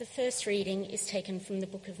The first reading is taken from the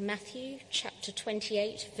book of Matthew, chapter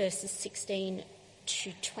 28, verses 16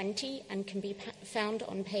 to 20, and can be found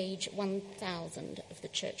on page 1000 of the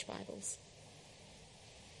Church Bibles.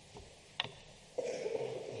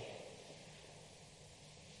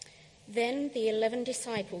 Then the 11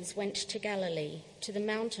 disciples went to Galilee, to the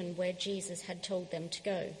mountain where Jesus had told them to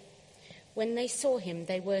go. When they saw him,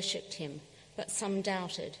 they worshipped him, but some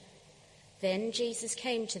doubted. Then Jesus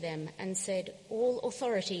came to them and said, "All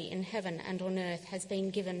authority in heaven and on earth has been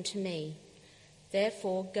given to me.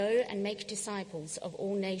 Therefore, go and make disciples of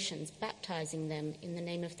all nations, baptizing them in the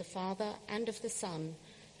name of the Father and of the Son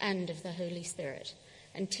and of the Holy Spirit,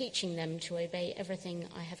 and teaching them to obey everything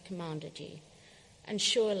I have commanded you. And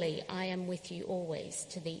surely I am with you always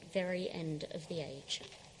to the very end of the age."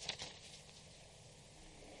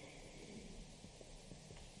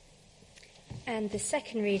 And the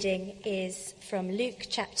second reading is from Luke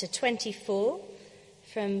chapter 24,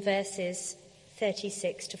 from verses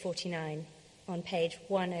 36 to 49, on page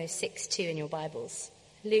 1062 in your Bibles.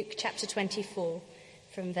 Luke chapter 24,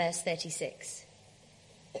 from verse 36.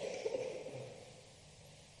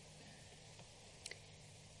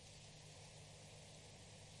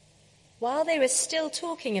 While they were still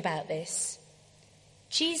talking about this,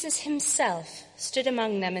 Jesus himself stood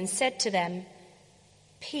among them and said to them,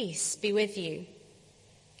 "Peace be with you."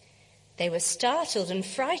 They were startled and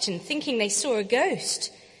frightened, thinking they saw a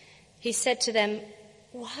ghost. He said to them,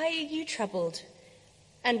 "Why are you troubled?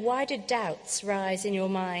 And why do doubts rise in your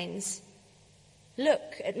minds?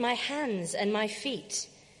 Look at my hands and my feet.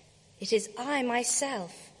 It is I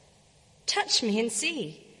myself. Touch me and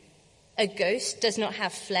see. A ghost does not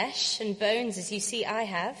have flesh and bones as you see I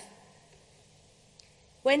have."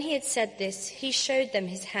 When he had said this, he showed them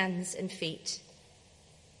his hands and feet.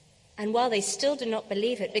 And while they still did not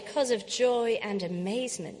believe it, because of joy and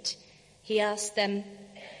amazement, he asked them,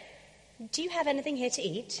 "Do you have anything here to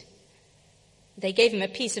eat?" They gave him a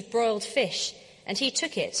piece of broiled fish, and he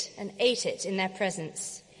took it and ate it in their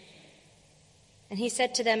presence. And he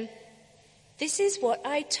said to them, "This is what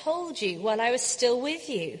I told you while I was still with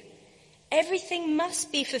you. Everything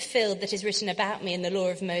must be fulfilled that is written about me in the law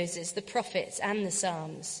of Moses, the prophets, and the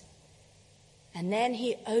Psalms." And then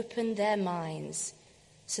he opened their minds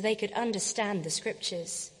so they could understand the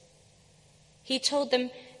scriptures. He told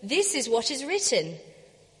them, "This is what is written.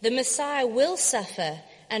 The Messiah will suffer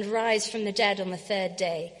and rise from the dead on the third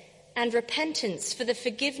day, and repentance for the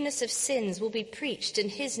forgiveness of sins will be preached in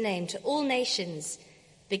his name to all nations,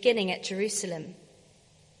 beginning at Jerusalem.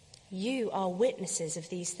 You are witnesses of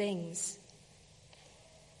these things.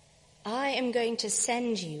 I am going to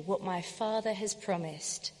send you what my Father has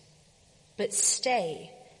promised, but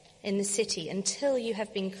stay in the city until you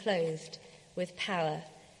have been clothed with power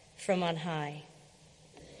from on high."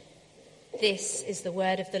 This is the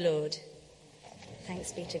word of the Lord.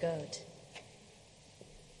 Thanks be to God.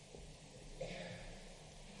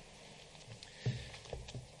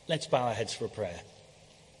 Let's bow our heads for a prayer.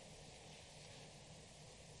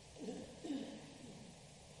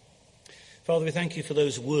 Father, we thank you for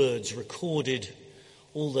those words recorded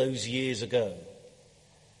all those years ago.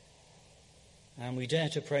 And we dare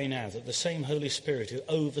to pray now that the same Holy Spirit who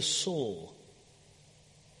oversaw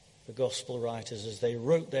the gospel writers as they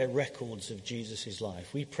wrote their records of Jesus'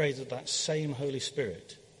 life, we pray that that same Holy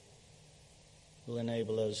Spirit will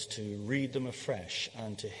enable us to read them afresh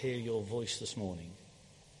and to hear your voice this morning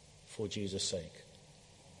for Jesus' sake.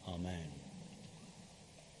 Amen.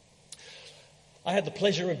 I had the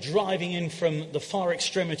pleasure of driving in from the far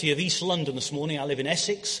extremity of East London this morning. I live in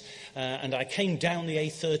Essex, and I came down the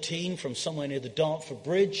A13 from somewhere near the Dartford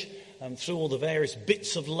Bridge, through all the various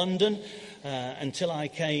bits of London, until I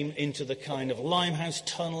came into the kind of Limehouse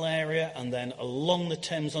Tunnel area, and then along the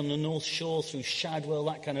Thames on the North Shore through Shadwell,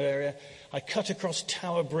 that kind of area. I cut across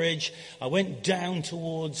Tower Bridge. I went down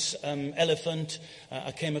towards Elephant.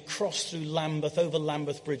 I came across through Lambeth, over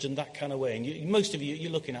Lambeth Bridge and that kind of way. And most of you, you're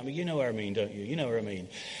looking at me, you know what I mean, don't you? You know what I mean.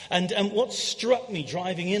 And what struck me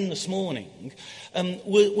driving in this morning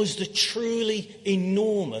was the truly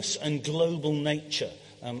enormous and global nature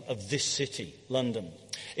of this city, London.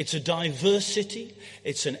 It's a diverse city.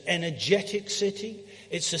 It's an energetic city.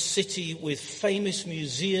 It's a city with famous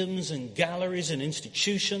museums and galleries and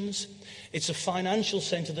institutions. It's a financial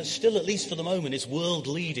centre that still, at least for the moment, is world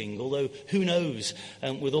leading, although who knows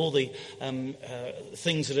with all the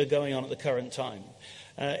things that are going on at the current time.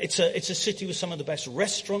 It's a city with some of the best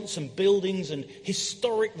restaurants and buildings and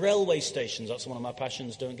historic railway stations. That's one of my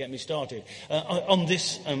passions, don't get me started, on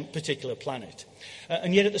this particular planet.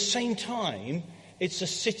 And yet at the same time, it's a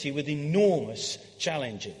city with enormous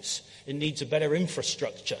challenges. It needs a better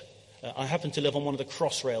infrastructure I happen to live on one of the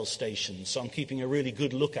Crossrail stations, so I'm keeping a really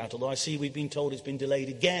good lookout, although I see we've been told it's been delayed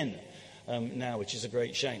again now, which is a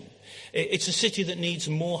great shame. It's a city that needs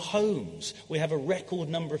more homes. We have a record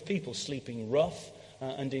number of people sleeping rough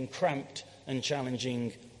and in cramped and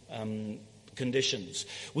challenging conditions.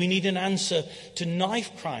 We need an answer to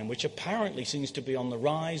knife crime, which apparently seems to be on the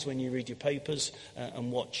rise when you read your papers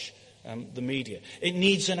and watch the media. It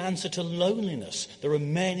needs an answer to loneliness. There are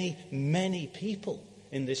many, many people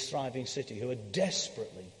in this thriving city who are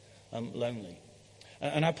desperately lonely.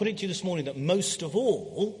 And I put it to you this morning that most of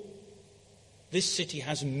all, this city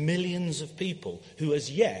has millions of people who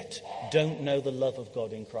as yet don't know the love of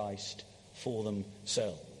God in Christ for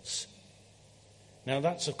themselves. Now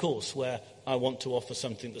that's, of course, where I want to offer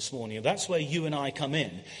something this morning. And that's where you and I come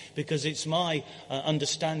in, because it's my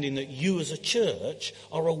understanding that you as a church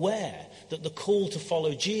are aware that the call to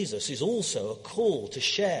follow Jesus is also a call to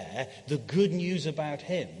share the good news about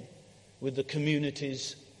him with the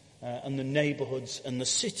communities and the neighbourhoods and the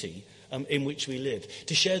city in which we live.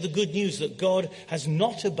 To share the good news that God has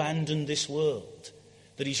not abandoned this world,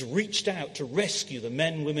 that he's reached out to rescue the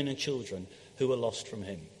men, women and children who are lost from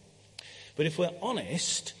him. But if we're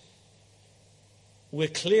honest, we're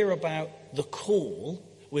clear about the call,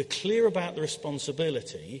 we're clear about the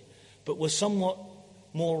responsibility, but we're somewhat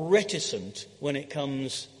more reticent when it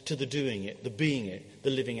comes to the doing it, the being it, the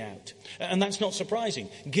living out. And that's not surprising,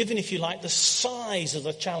 given, if you like, the size of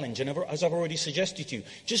the challenge. And as I've already suggested to you,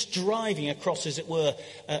 just driving across, as it were,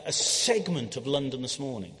 a segment of London this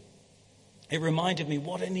morning, it reminded me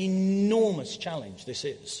what an enormous challenge this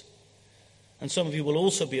is. And some of you will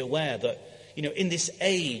also be aware that, in this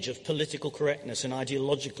age of political correctness and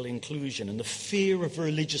ideological inclusion and the fear of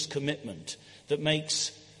religious commitment that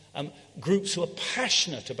makes groups who are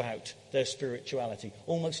passionate about their spirituality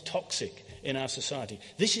almost toxic in our society,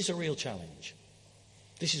 this is a real challenge.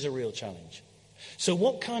 This is a real challenge. So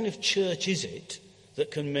what kind of church is it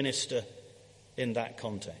that can minister in that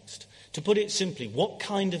context? To put it simply, what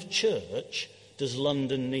kind of church does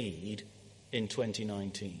London need in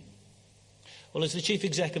 2019? Well, as the chief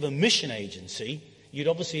exec of a mission agency, you'd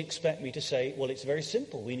obviously expect me to say, well, it's very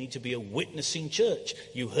simple. We need to be a witnessing church.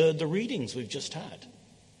 You heard the readings we've just had.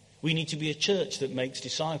 We need to be a church that makes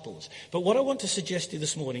disciples. But what I want to suggest to you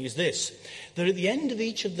this morning is this, that at the end of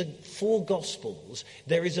each of the 4 Gospels,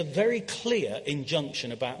 there is a very clear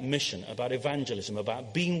injunction about mission, about evangelism,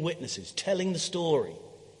 about being witnesses, telling the story.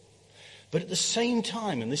 But at the same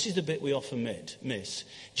time, and this is the bit we often miss,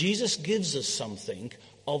 Jesus gives us something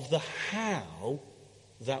of the how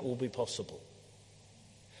that will be possible.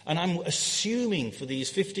 And I'm assuming for these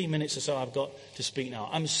 15 minutes or so I've got to speak now,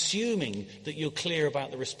 I'm assuming that you're clear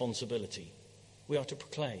about the responsibility. We are to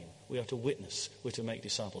proclaim, we are to witness, we're to make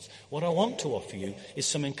disciples. What I want to offer you is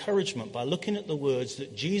some encouragement by looking at the words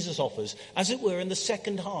that Jesus offers, as it were, in the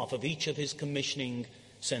second half of each of his commissioning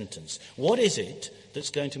sentence. What is it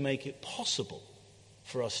that's going to make it possible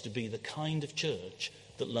for us to be the kind of church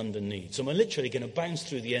that London needs? And we're literally going to bounce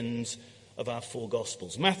through the ends of our 4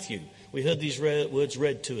 Gospels. Matthew, we heard these words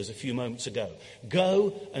read to us a few moments ago.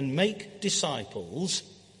 Go and make disciples.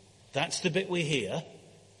 That's the bit we hear.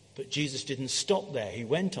 But Jesus didn't stop there. He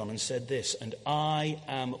went on and said this, and I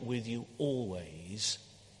am with you always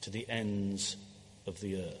to the ends of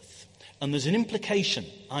the earth. And there's an implication,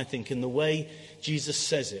 I think, in the way Jesus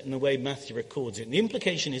says it and the way Matthew records it. And the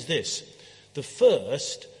implication is this: the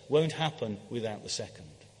first won't happen without the second.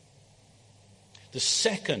 The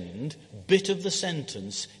second bit of the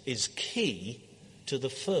sentence is key to the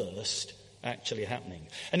first actually happening.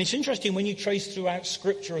 And it's interesting when you trace throughout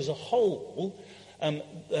Scripture as a whole,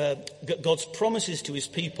 God's promises to his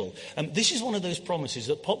people. This is one of those promises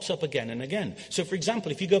that pops up again and again. So, for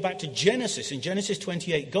example, if you go back to Genesis, in Genesis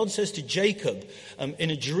 28, God says to Jacob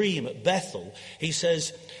in a dream at Bethel, he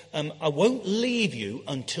says, I won't leave you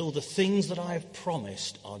until the things that I have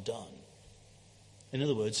promised are done. In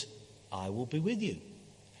other words, I will be with you.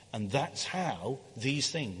 And that's how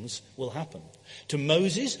these things will happen. To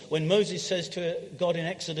Moses, when Moses says to God in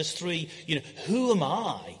Exodus 3, who am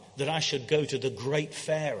I that I should go to the great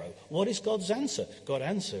Pharaoh? What is God's answer? God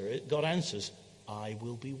answers, I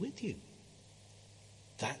will be with you.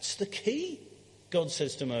 That's the key, God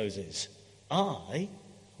says to Moses. I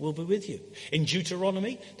will be with you. In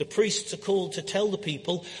Deuteronomy, the priests are called to tell the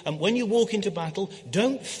people, when you walk into battle,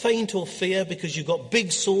 don't faint or fear because you've got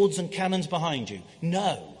big swords and cannons behind you.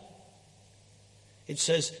 No. It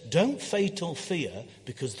says, don't faint or fear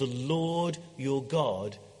because the Lord your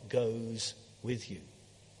God goes with you.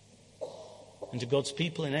 And to God's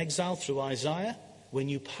people in exile through Isaiah, when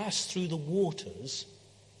you pass through the waters,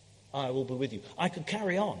 I will be with you. I could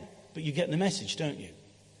carry on, but you get the message, don't you?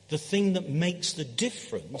 The thing that makes the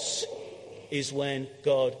difference is when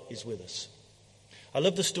God is with us. I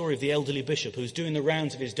love the story of the elderly bishop who was doing the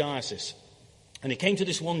rounds of his diocese. And he came to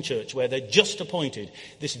this one church where they'd just appointed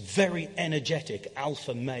this very energetic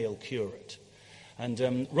alpha male curate.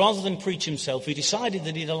 And rather than preach himself, he decided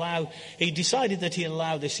that he'd allow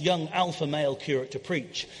this young alpha male curate to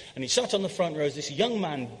preach. And he sat on the front row as this young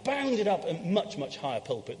man bounded up a much, much higher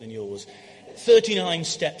pulpit than yours, 39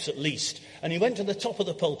 steps at least. And he went to the top of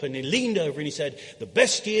the pulpit and he leaned over and he said, "The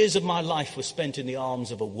best years of my life were spent in the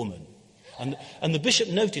arms of a woman." And the bishop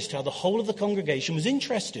noticed how the whole of the congregation was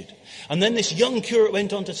interested. And then this young curate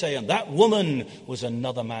went on to say, "And that woman was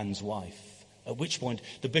another man's wife." At which point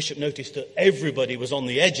the bishop noticed that everybody was on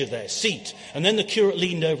the edge of their seat. And then the curate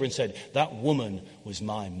leaned over and said, "That woman was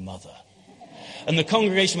my mother." And the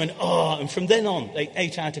congregation went, "Oh," and from then on they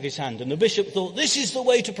ate out of his hand. And the bishop thought, this is the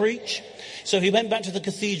way to preach. So he went back to the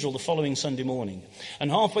cathedral the following Sunday morning. And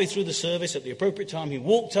halfway through the service, at the appropriate time, he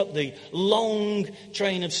walked up the long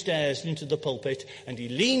train of stairs into the pulpit. And he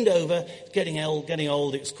leaned over, getting old.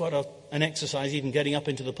 It was quite an exercise even getting up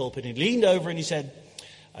into the pulpit. And he leaned over and he said,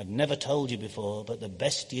 "I've never told you before, but the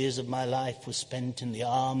best years of my life were spent in the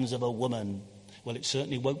arms of a woman." Well, it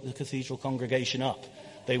certainly woke the cathedral congregation up.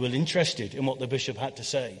 They were interested in what the bishop had to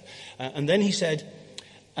say. And then he said,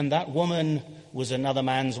 "And that woman was another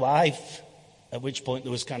man's wife." At which point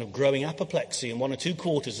there was kind of growing apoplexy in 1 or 2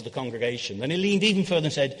 quarters of the congregation. Then he leaned even further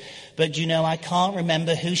and said, "But you know, I can't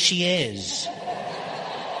remember who she is."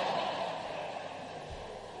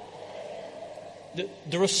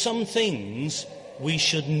 There are some things we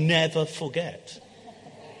should never forget.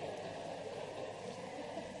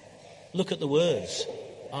 Look at the words.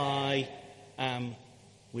 I am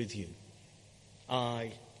with you.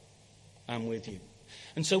 I am with you.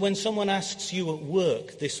 And so when someone asks you at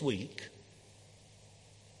work this week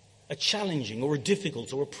a challenging or a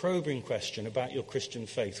difficult or a probing question about your Christian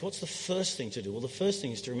faith, what's the first thing to do? Well, the first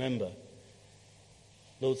thing is to remember,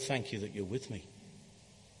 "Lord, thank you that you're with me.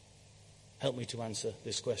 Help me to answer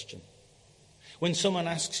this question." When someone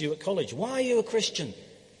asks you at college, "Why are you a Christian?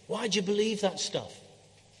 Why do you believe that stuff?"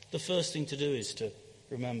 The first thing to do is to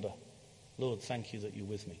remember, "Lord, thank you that you're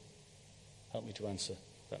with me. Help me to answer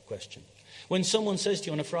that question." When someone says to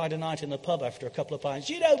you on a Friday night in the pub after a couple of pints,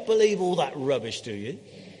 "You don't believe all that rubbish, do you?"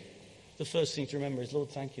 The first thing to remember is,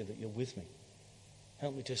 "Lord, thank you that you're with me.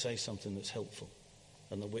 Help me to say something that's helpful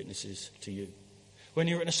and that witnesses to you." When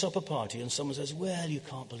you're at a supper party and someone says, "Well, you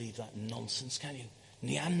can't believe that nonsense, can you?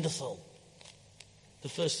 Neanderthal." The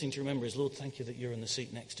first thing to remember is, "Lord, thank you that you're in the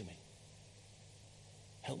seat next to me.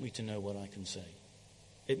 Help me to know what I can say."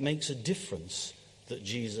 It makes a difference that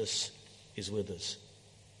Jesus is with us.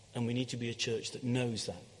 And we need to be a church that knows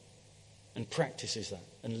that and practices that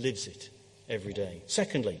and lives it every day.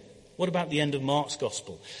 Secondly, what about the end of Mark's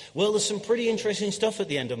Gospel? Well, there's some pretty interesting stuff at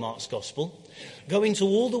the end of Mark's Gospel. Go into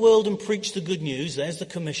all the world and preach the good news. There's the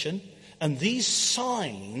commission. And these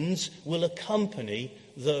signs will accompany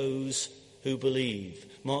those who believe.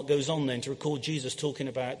 Mark goes on then to record Jesus talking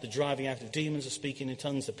about the driving out of demons, the speaking in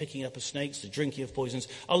tongues, the picking up of snakes, the drinking of poisons.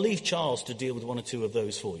 I'll leave Charles to deal with 1 or 2 of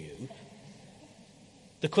those for you.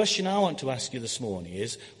 The question I want to ask you this morning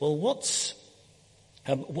is, well, what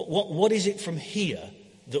is it from here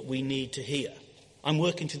that we need to hear? I'm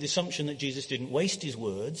working to the assumption that Jesus didn't waste his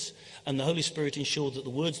words, and the Holy Spirit ensured that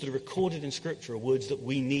the words that are recorded in Scripture are words that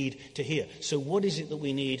we need to hear. So what is it that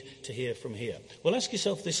we need to hear from here? Well, ask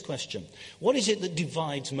yourself this question. What is it that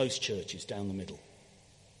divides most churches down the middle?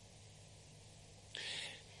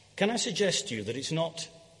 Can I suggest to you that it's not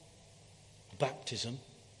baptism?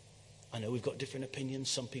 I know we've got different opinions.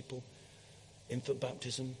 Some people, infant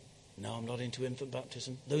baptism. No, I'm not into infant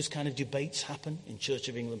baptism. Those kind of debates happen in Church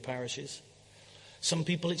of England parishes. Some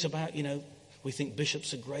people it's about, we think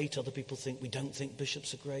bishops are great. Other people think we don't think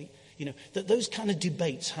bishops are great. That those kind of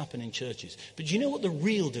debates happen in churches. But do you know what the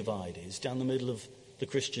real divide is down the middle of the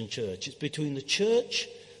Christian church? It's between the church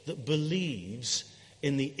that believes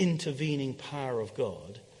in the intervening power of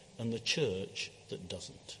God and the church that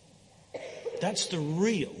doesn't. That's the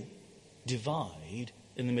real divide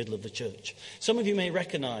in the middle of the church. Some of you may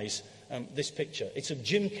recognise this picture. It's of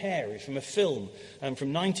Jim Carrey from a film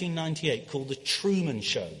from 1998 called The Truman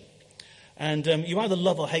Show. And you either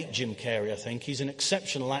love or hate Jim Carrey, I think. He's an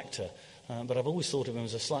exceptional actor, but I've always thought of him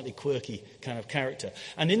as a slightly quirky kind of character.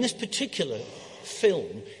 And in this particular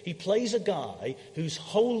film, he plays a guy whose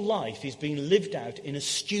whole life is being lived out in a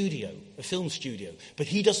studio, a film studio, but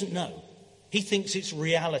he doesn't know. He thinks it's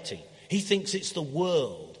reality. He thinks it's the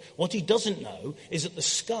world. What he doesn't know is that the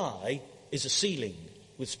sky is a ceiling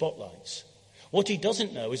with spotlights. What he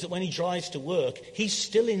doesn't know is that when he drives to work, he's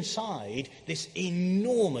still inside this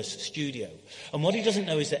enormous studio. And what he doesn't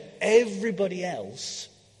know is that everybody else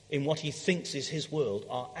in what he thinks is his world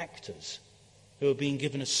are actors who are being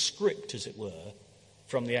given a script, as it were,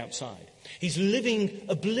 from the outside. He's living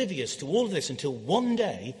oblivious to all of this until one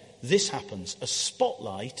day this happens. A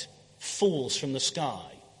spotlight falls from the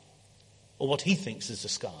sky, or what he thinks is the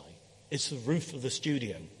sky. It's the roof of the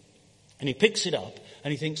studio. And he picks it up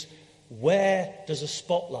and he thinks, where does a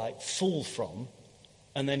spotlight fall from?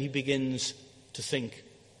 And then he begins to think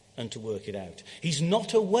and to work it out. He's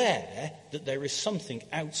not aware that there is something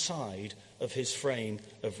outside of his frame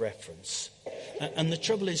of reference. And the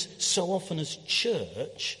trouble is, so often as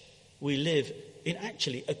church, we live in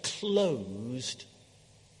actually a closed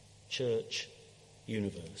church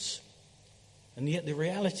universe. And yet the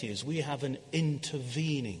reality is we have an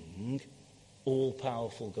intervening,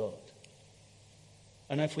 all-powerful God.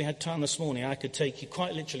 And if we had time this morning, I could take you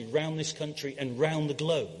quite literally round this country and round the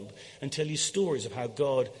globe and tell you stories of how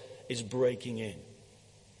God is breaking in.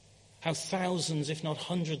 How thousands, if not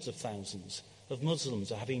hundreds of thousands, of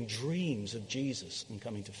Muslims are having dreams of Jesus and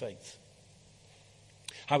coming to faith.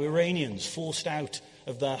 How Iranians forced out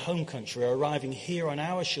of their home country are arriving here on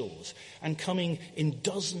our shores and coming in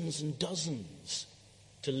dozens and dozens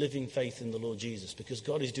to living faith in the Lord Jesus, because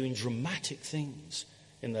God is doing dramatic things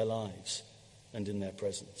in their lives and in their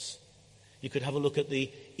presence. You could have a look at the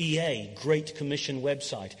EA Great Commission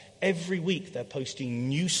website. Every week they're posting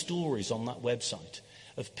new stories on that website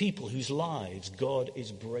of people whose lives God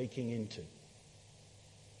is breaking into.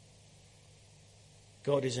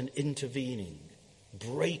 God is an intervening,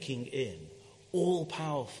 breaking in,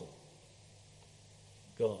 all-powerful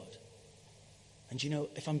God. And you know,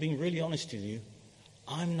 if I'm being really honest with you,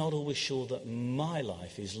 I'm not always sure that my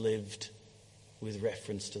life is lived with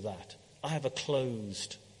reference to that. I have a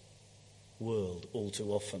closed world all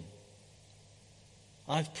too often.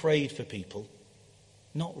 I've prayed for people,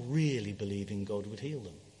 not really believing God would heal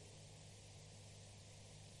them.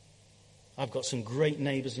 I've got some great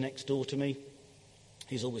neighbours next door to me.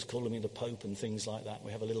 He's always calling me the Pope and things like that.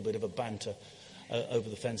 We have a little bit of a banter over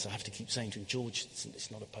the fence. I have to keep saying to him, George,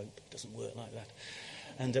 it's not a Pope. It doesn't work like that.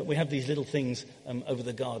 And we have these little things over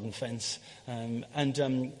the garden fence.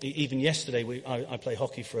 Even yesterday, I play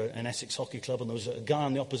hockey for an Essex hockey club, and there was a guy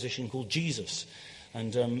on the opposition called Jesus.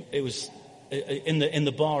 And it was in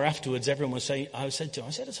the bar afterwards, everyone was saying, I said to him,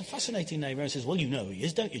 it's a fascinating name. And he says, well, you know he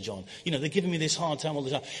is, don't you, John? You know, they're giving me this hard time all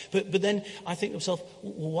the time. But then I think to myself,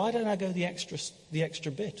 why don't I go the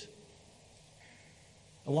extra bit?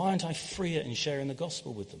 And why aren't I freer in sharing the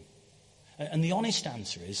gospel with them? And the honest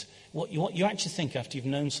answer is, what you actually think after you've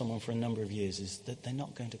known someone for a number of years is that they're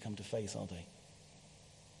not going to come to faith, are they?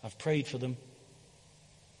 I've prayed for them.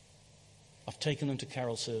 I've taken them to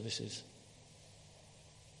carol services.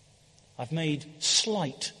 I've made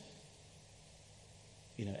slight,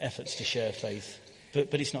 efforts to share faith,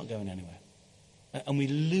 but it's not going anywhere. And we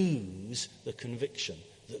lose the conviction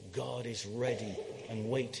that God is ready and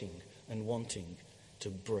waiting and wanting to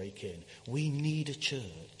break in. We need a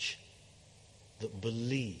church that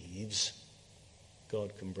believes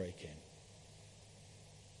God can break in.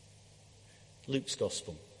 Luke's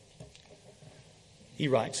Gospel. He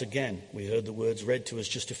writes again, we heard the words read to us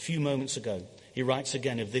just a few moments ago. He writes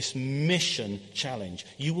again of this mission challenge.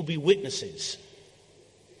 You will be witnesses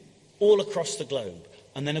all across the globe.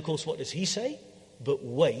 And then, of course, what does he say? But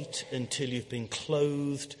wait until you've been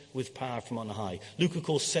clothed with power from on high. Luke, of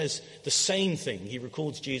course, says the same thing. He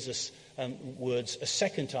records Jesus' words a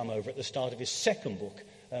second time over at the start of his second book,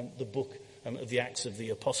 the book of the Acts of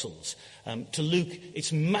the Apostles. To Luke,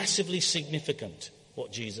 it's massively significant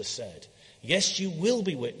what Jesus said. Yes, you will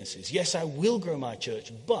be witnesses. Yes, I will grow my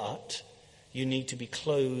church, but you need to be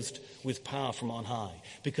clothed with power from on high,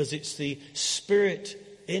 because it's the Spirit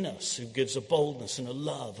in us who gives a boldness and a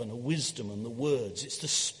love and a wisdom and the words. It's the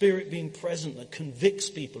Spirit being present that convicts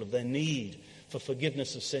people of their need for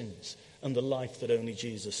forgiveness of sins and the life that only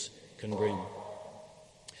Jesus can bring.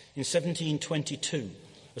 In 1722,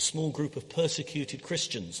 a small group of persecuted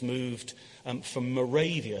Christians moved from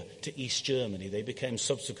Moravia to East Germany. They became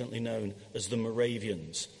subsequently known as the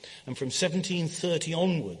Moravians. And from 1730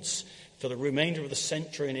 onwards, for the remainder of the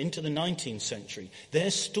century and into the 19th century,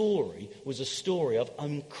 their story was a story of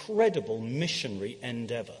incredible missionary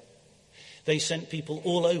endeavor. They sent people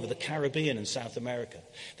all over the Caribbean and South America.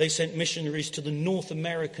 They sent missionaries to the North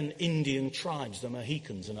American Indian tribes, the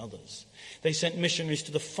Mohicans and others. They sent missionaries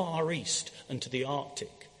to the Far East and to the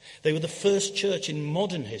Arctic. They were the first church in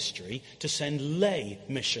modern history to send lay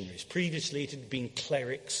missionaries. Previously it had been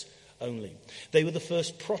clerics only. They were the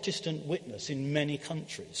first Protestant witness in many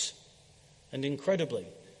countries. And incredibly,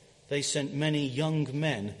 they sent many young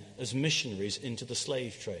men as missionaries into the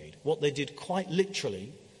slave trade. What they did quite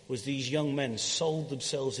literally was these young men sold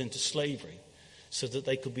themselves into slavery so that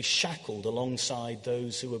they could be shackled alongside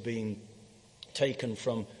those who were being taken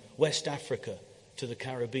from West Africa to the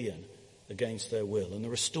Caribbean against their will. And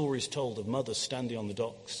there are stories told of mothers standing on the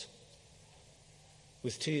docks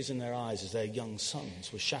with tears in their eyes as their young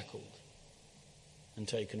sons were shackled and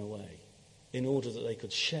taken away in order that they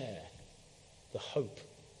could share the hope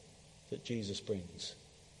that Jesus brings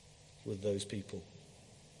with those people.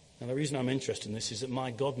 Now, the reason I'm interested in this is that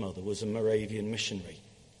my godmother was a Moravian missionary.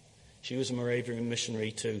 She was a Moravian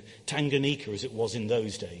missionary to Tanganyika, as it was in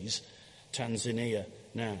those days, Tanzania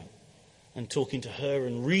now. And talking to her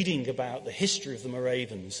and reading about the history of the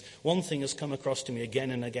Moravians, one thing has come across to me again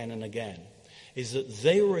and again and again, is that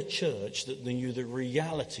they were a church that knew the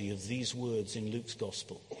reality of these words in Luke's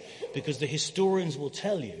Gospel. Because the historians will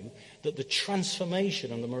tell you that the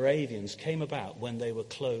transformation of the Moravians came about when they were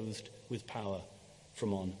clothed with power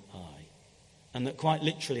from on high. And that quite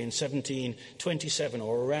literally in 1727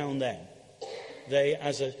 or around then, they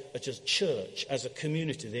as a church, as a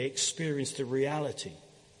community, they experienced the reality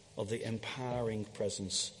of the empowering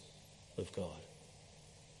presence of God.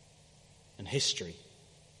 And history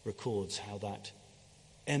records how that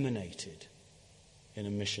emanated in a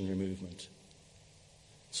missionary movement.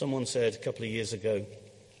 Someone said a couple of years ago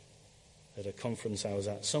at a conference I was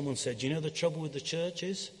at, someone said, you know the trouble with the church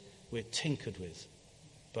is we're tinkered with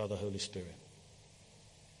by the Holy Spirit.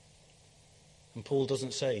 And Paul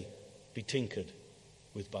doesn't say be tinkered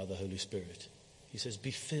with by the Holy Spirit. He says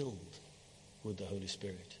be filled with the Holy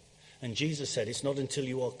Spirit. And Jesus said it's not until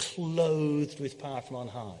you are clothed with power from on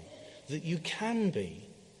high that you can be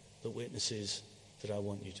the witnesses that I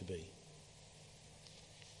want you to be.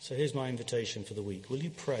 So here's my invitation for the week. Will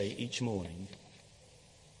you pray each morning,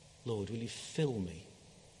 Lord, will you fill me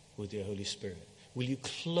with your Holy Spirit? Will you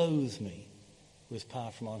clothe me with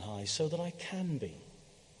power from on high so that I can be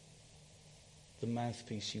the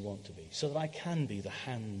mouthpiece you want to be, so that I can be the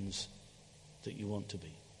hands that you want to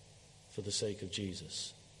be for the sake of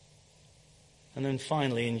Jesus. And then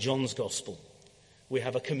finally, in John's Gospel, we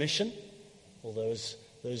have a commission. Although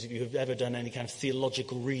those of you who have ever done any kind of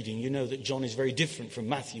theological reading, you know that John is very different from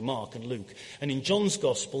Matthew, Mark and Luke. And in John's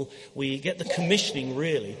Gospel, we get the commissioning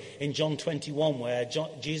really in John 21, where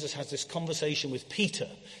Jesus has this conversation with Peter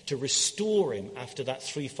to restore him after that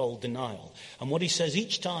threefold denial. And what he says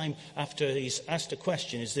each time after he's asked a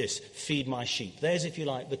question is this: feed my sheep. There's, if you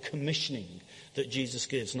like, the commissioning that Jesus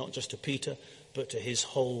gives, not just to Peter, but to his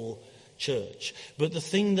whole church. But the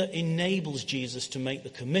thing that enables Jesus to make the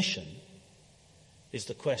commission is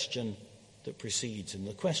the question that precedes. And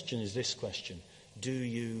the question is this question: do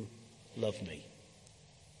you love me?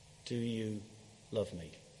 Do you love me?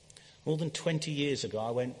 More than 20 years ago,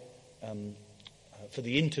 I went for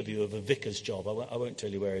the interview of a vicar's job. I won't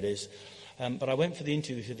tell you where it is. But I went for the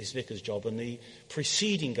interview for this vicar's job, and the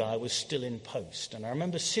preceding guy was still in post. And I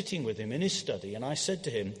remember sitting with him in his study, and I said to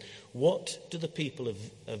him, what do the people of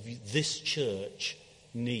this church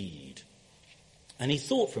need? And he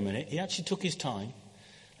thought for a minute. He actually took his time.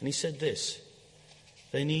 And he said this: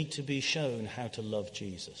 they need to be shown how to love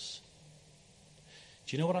Jesus.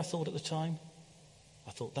 Do you know what I thought at the time?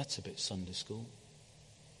 I thought, that's a bit Sunday school.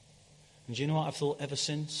 And do you know what I've thought ever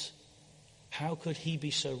since? How could he be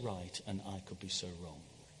so right and I could be so wrong?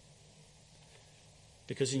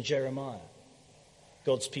 Because in Jeremiah,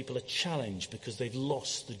 God's people are challenged because they've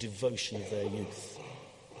lost the devotion of their youth.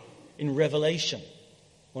 In Revelation,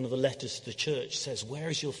 one of the letters to the church says, where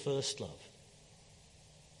is your first love?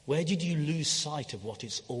 Where did you lose sight of what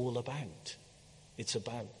it's all about? It's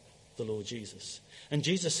about the Lord Jesus. And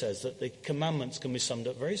Jesus says that the commandments can be summed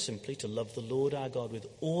up very simply: to love the Lord our God with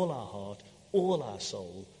all our heart, all our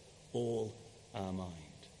soul, all our mind.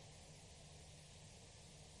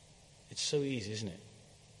 It's so easy, isn't it?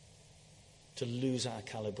 To lose our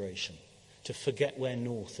calibration, to forget where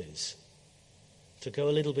north is, to go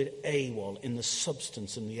a little bit AWOL in the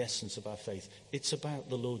substance and the essence of our faith. It's about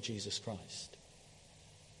the Lord Jesus Christ.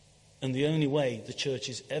 And the only way the church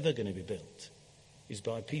is ever going to be built is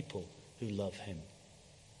by people who love him.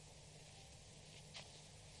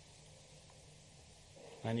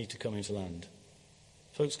 I need to come into land.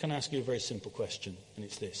 Folks, can I ask you a very simple question? And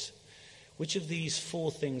it's this: which of these 4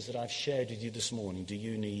 things that I've shared with you this morning do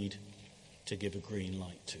you need to give a green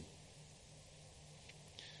light to?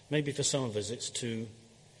 Maybe for some of us it's to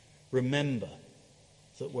remember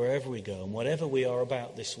that wherever we go and whatever we are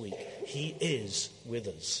about this week, he is with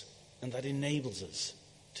us. And that enables us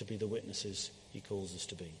to be the witnesses he calls us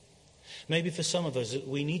to be. Maybe for some of us,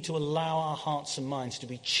 we need to allow our hearts and minds to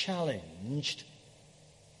be challenged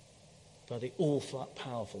by the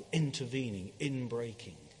all-powerful, intervening,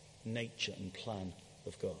 in-breaking nature and plan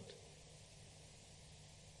of God.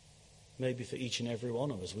 Maybe for each and every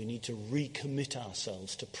one of us, we need to recommit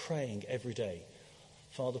ourselves to praying every day,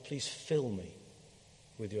 Father, please fill me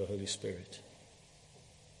with your Holy Spirit.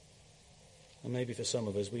 And maybe for some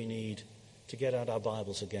of us, we need to get out our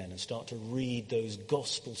Bibles again and start to read those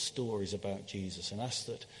gospel stories about Jesus, and ask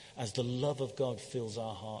that as the love of God fills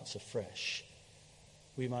our hearts afresh,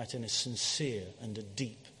 we might in a sincere and a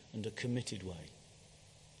deep and a committed way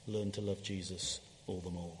learn to love Jesus all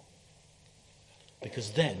the more.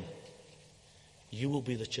 Because then you will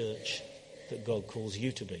be the church that God calls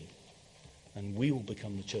you to be, and we will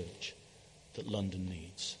become the church that London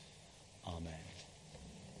needs. Amen.